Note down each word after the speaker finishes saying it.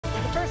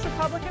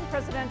Republican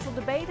presidential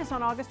debate is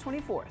on August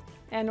 24th,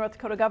 and North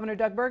Dakota Governor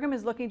Doug Burgum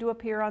is looking to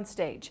appear on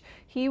stage.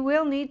 He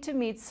will need to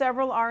meet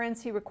several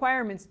RNC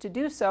requirements to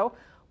do so.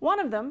 One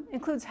of them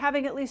includes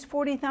having at least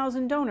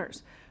 40,000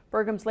 donors.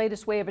 Burgum's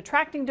latest way of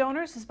attracting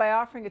donors is by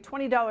offering a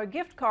 $20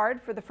 gift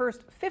card for the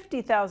first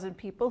 50,000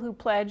 people who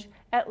pledge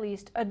at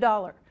least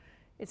 $1.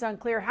 It's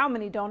unclear how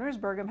many donors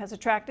Burgum has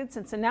attracted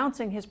since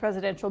announcing his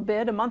presidential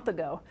bid a month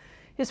ago.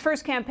 His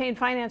first campaign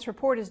finance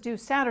report is due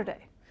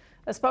Saturday.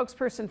 A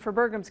spokesperson for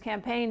Burgum's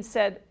campaign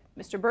said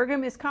Mr.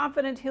 Burgum is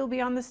confident he'll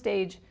be on the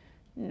stage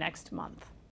next month.